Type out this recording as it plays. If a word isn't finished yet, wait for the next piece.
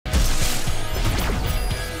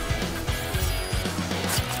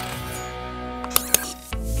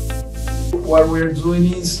what we're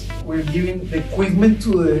doing is we're giving the equipment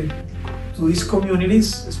to these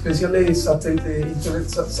communities, especially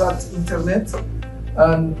satellite internet,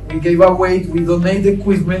 and we gave away, we donate the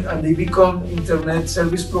equipment and they become internet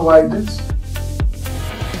service providers.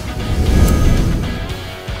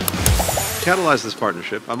 To catalyze this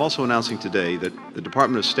partnership, I'm also announcing today that the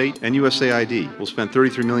Department of State and USAID will spend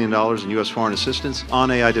 $33 million in U.S. foreign assistance on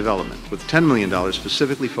AI development, with $10 million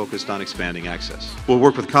specifically focused on expanding access. We'll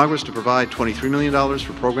work with Congress to provide $23 million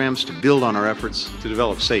for programs to build on our efforts to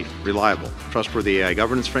develop safe, reliable, trustworthy AI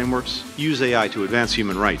governance frameworks, use AI to advance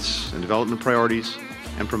human rights and development priorities,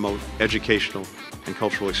 and promote educational and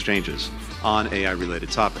cultural exchanges on AI-related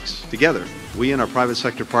topics. Together, we and our private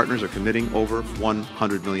sector partners are committing over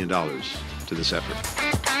 $100 million to this effort.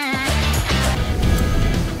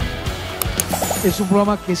 Es un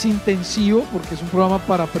programa que es intensivo porque es un programa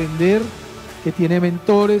para aprender, que tiene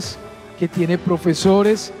mentores, que tiene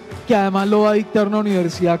profesores, que además lo va a dictar una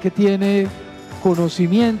universidad que tiene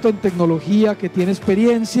conocimiento en tecnología, que tiene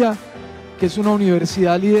experiencia, que es una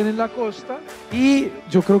universidad líder en la costa, y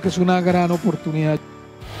yo creo que es una gran oportunidad.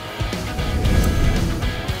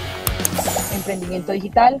 Emprendimiento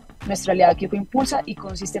digital, nuestro aliado equipo impulsa y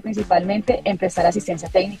consiste principalmente en prestar asistencia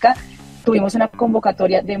técnica. Tuvimos una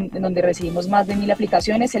convocatoria donde recibimos más de 1000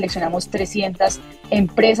 aplicaciones, seleccionamos 300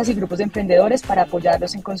 empresas y grupos de emprendedores para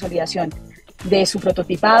apoyarlos en consolidación de su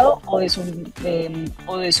prototipado o de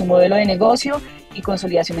su modelo de negocio y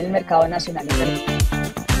consolidación en el mercado nacional.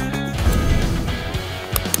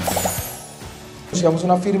 Negociamos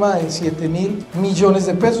una firma de 7.000 millones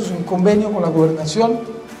de pesos, un convenio con la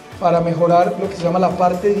gobernación para mejorar lo que se llama la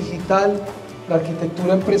parte digital, la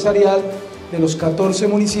arquitectura empresarial de los 14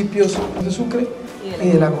 municipios de Sucre y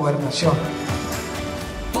de la gobernación.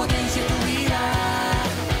 Potencia tu vida,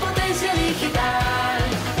 potencia digital.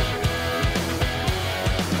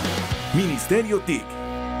 Ministerio TIC.